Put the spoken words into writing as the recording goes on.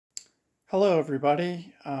Hello,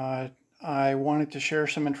 everybody. I wanted to share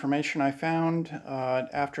some information I found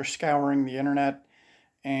after scouring the internet,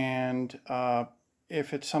 and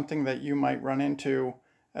if it's something that you might run into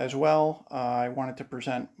as well, I wanted to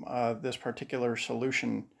present this particular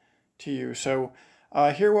solution to you. So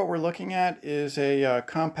here what we're looking at is a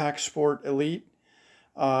Compact Sport Elite.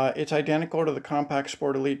 It's identical to the Compact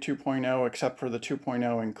Sport Elite 2.0, except for the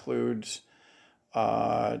 2.0 includes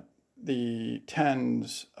the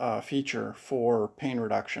TENS feature for pain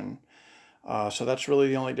reduction. So that's really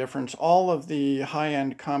the only difference. All of the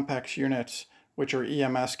high-end COMPEX units, which are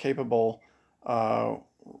EMS capable,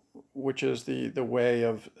 which is the way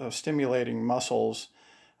of stimulating muscles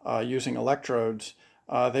using electrodes,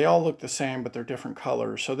 they all look the same, but they're different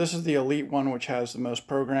colors. So this is the Elite one, which has the most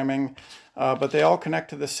programming, but they all connect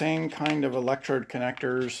to the same kind of electrode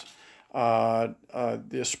connectors.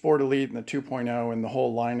 The Sport Elite and the 2.0 and the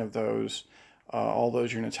whole line of those, all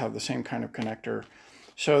those units have the same kind of connector.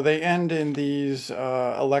 So they end in these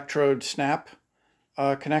electrode snap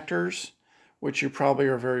connectors, which you probably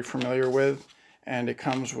are very familiar with, and it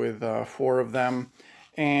comes with 4 of them.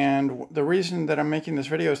 And the reason that I'm making this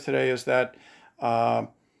video today is that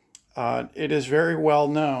it is very well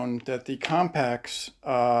known that the COMPEX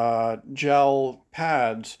gel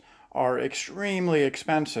pads are extremely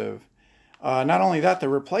expensive. Not only that, the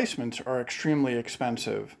replacements are extremely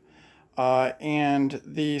expensive. And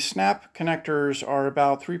the snap connectors are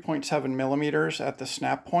about 3.7 millimeters at the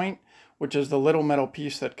snap point, which is the little metal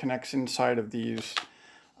piece that connects inside of these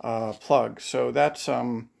plugs. So that's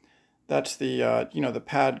the the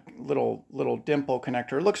pad little dimple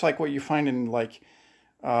connector. It looks like what you find in, like,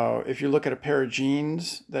 if you look at a pair of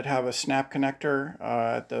jeans that have a snap connector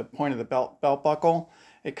at the point of the belt buckle,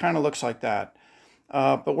 it kind of looks like that.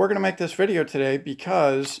 But we're going to make this video today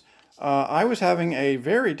because I was having a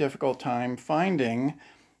very difficult time finding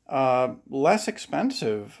less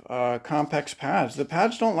expensive COMPEX pads. The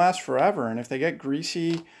pads don't last forever, and if they get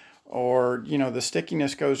greasy or the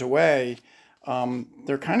stickiness goes away,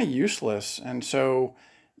 they're kind of useless. And so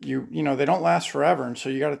they don't last forever, and so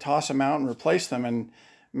you got to toss them out and replace them. And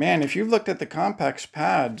man, if you've looked at the COMPEX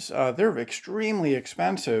pads, they're extremely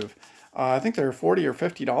expensive. I think they're $40 or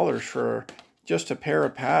 $50 for just a pair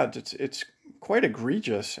of pads. It's quite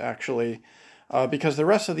egregious, actually, because the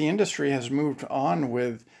rest of the industry has moved on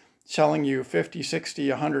with selling you 50,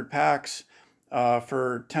 60, 100 packs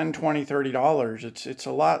for $10, $20, $30. It's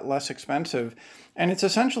a lot less expensive, and it's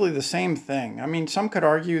essentially the same thing. I mean, some could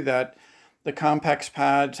argue that the COMPEX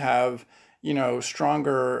pads have,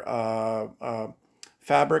 stronger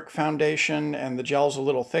fabric foundation, and the gel's a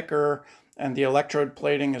little thicker, and the electrode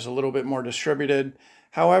plating is a little bit more distributed.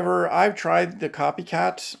 However, I've tried the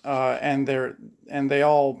copycats, and they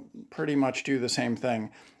all pretty much do the same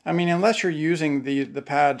thing. I mean, unless you're using the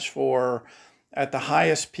pads for at the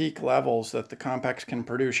highest peak levels that the COMPEX can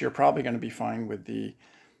produce, you're probably going to be fine with the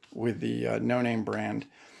no-name brand.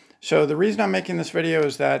 So the reason I'm making this video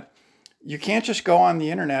is that you can't just go on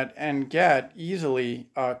the internet and get easily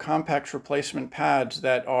COMPEX replacement pads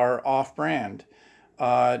that are off-brand.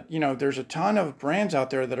 There's a ton of brands out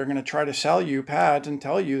there that are going to try to sell you pads and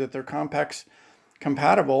tell you that they're COMPEX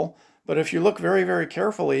compatible. But if you look very, very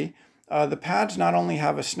carefully, the pads not only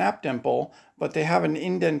have a snap dimple, but they have an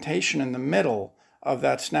indentation in the middle of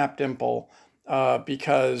that snap dimple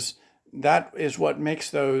because that is what makes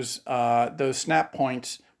those snap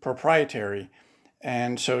points proprietary.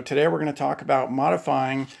 And so today we're going to talk about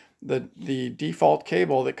modifying the default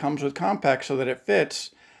cable that comes with COMPEX so that it fits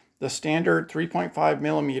the standard 3.5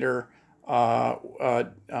 millimeter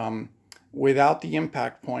without the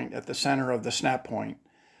impact point at the center of the snap point.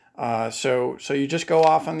 So you just go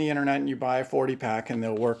off on the internet and you buy a 40 pack and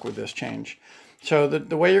they'll work with this change. So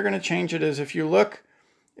the way you're going to change it is if you look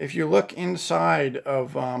inside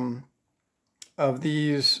of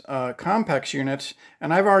these COMPEX units,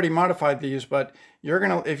 and I've already modified these, but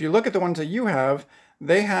if you look at the ones that you have,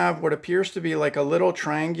 they have what appears to be like a little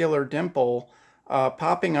triangular dimple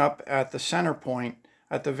popping up at the center point,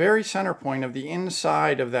 at the very center point of the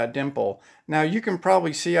inside of that dimple. Now you can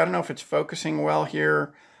probably see, I don't know if it's focusing well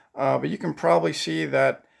here, but you can probably see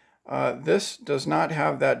that this does not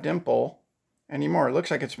have that dimple anymore. It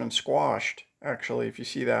looks like it's been squashed, actually, if you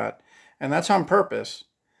see that. And that's on purpose.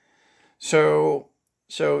 So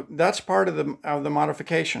that's part of the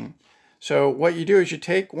modification. So what you do is you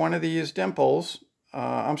take one of these dimples,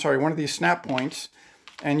 one of these snap points,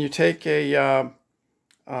 and you take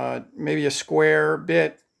maybe a square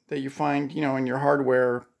bit that you find, in your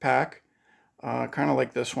hardware pack, kind of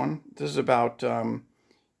like this one. This is about,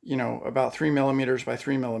 about 3 millimeters by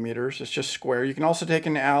 3 millimeters. It's just square. You can also take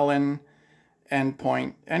an Allen end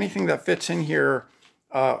point. Anything that fits in here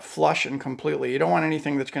flush and completely. You don't want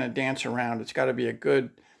anything that's going to dance around. It's got to be a good,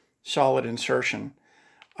 solid insertion.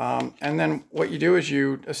 And then what you do is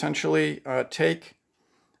you essentially take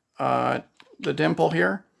the dimple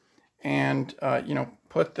here and you know,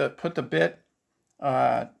 put the bit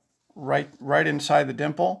right inside the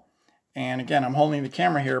dimple. And again, I'm holding the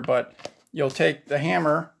camera here, but you'll take the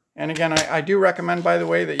hammer. And again, I do recommend, by the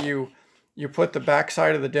way, that you put the back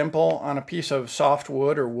side of the dimple on a piece of soft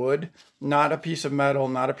wood or wood, not a piece of metal,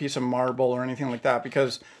 not a piece of marble or anything like that,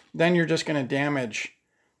 because then you're just going to damage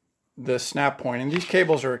the snap point. And these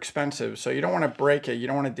cables are expensive, so you don't want to break it, you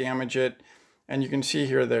don't want to damage it. And you can see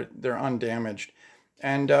here that they're undamaged.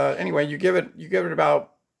 And anyway, you give it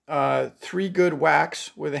about 3 good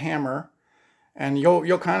whacks with a hammer, and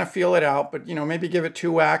you'll kind of feel it out. But you know, maybe give it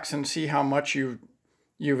 2 whacks and see how much you've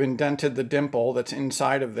indented the dimple that's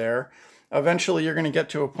inside of there. Eventually, you're going to get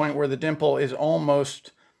to a point where the dimple is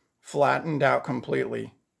almost flattened out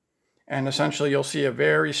completely, and essentially you'll see a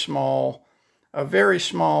very small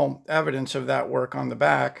evidence of that work on the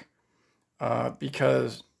back,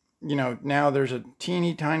 because you know, now there's a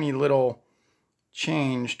teeny tiny little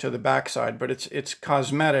change to the backside, but it's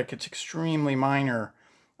cosmetic, it's extremely minor,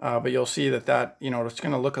 but you'll see that you know, it's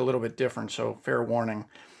going to look a little bit different, so fair warning.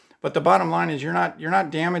 But the bottom line is you're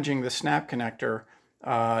not damaging the snap connector.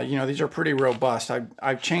 You know, these are pretty robust.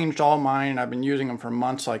 I've changed all mine, and I've been using them for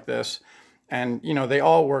months like this, and you know, they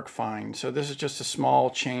all work fine. So this is just a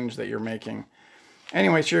small change that you're making.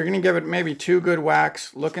 Anyway, so you're going to give it maybe 2 good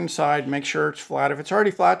whacks, look inside, make sure it's flat. If it's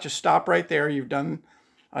already flat, just stop right there. You've done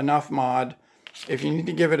enough mod. If you need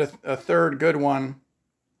to give it a 3rd good one,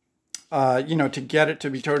 you know, to get it to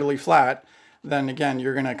be totally flat, then again,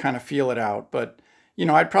 you're going to kind of feel it out. But, you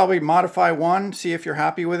know, I'd probably modify 1, see if you're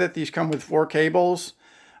happy with it. These come with 4 cables.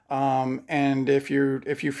 And if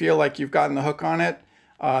you feel like you've gotten the hook on it,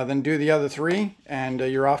 then do the other 3, and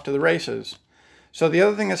you're off to the races. So the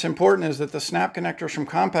other thing that's important is that the snap connectors from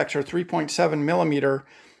COMPEX are 3.7 millimeter,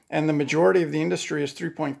 and the majority of the industry is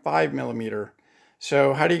 3.5 millimeter.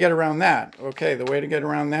 So how do you get around that? Okay, the way to get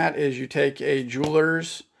around that is you take a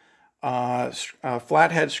jeweler's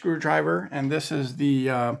flathead screwdriver, and this is the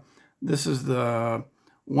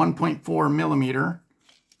 1.4 millimeter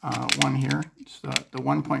one here. It's the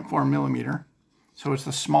 1.4 millimeter. So it's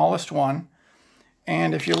the smallest one.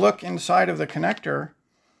 And if you look inside of the connector,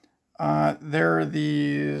 there are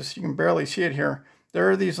these, you can barely see it here, there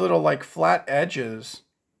are these little like flat edges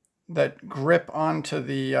that grip onto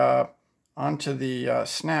the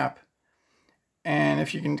snap. And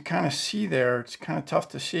if you can kind of see there, it's kind of tough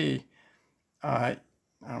to see. I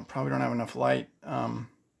probably don't have enough light.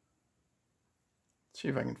 See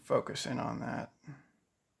if I can focus in on that.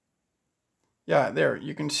 Yeah, there,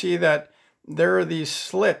 you can see that there are these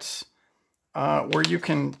slits where you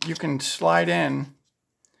can slide in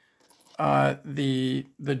the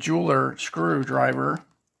jeweler screwdriver,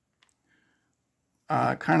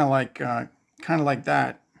 kind of like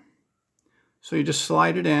that. So you just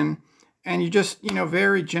slide it in, and you just, you know,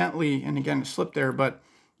 very gently, and again it slipped there, but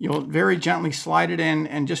you'll very gently slide it in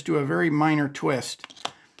and just do a very minor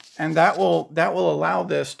twist, and that will allow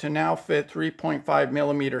this to now fit 3.5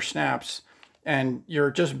 millimeter snaps, and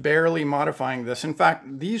you're just barely modifying this. In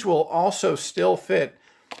fact, these will also still fit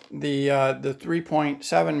the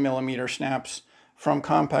 3.7 millimeter snaps from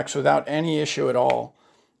COMPEX without any issue at all.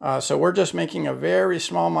 So we're just making a very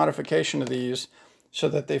small modification to these so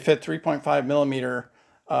that they fit 3.5 millimeter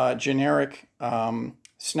generic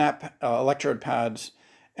snap electrode pads.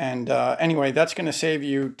 And anyway, that's going to save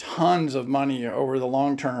you tons of money over the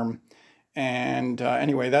long term. And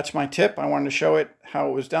anyway, that's my tip. I wanted to show it how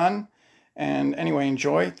it was done. And anyway,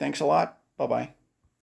 enjoy. Thanks a lot. Bye-bye.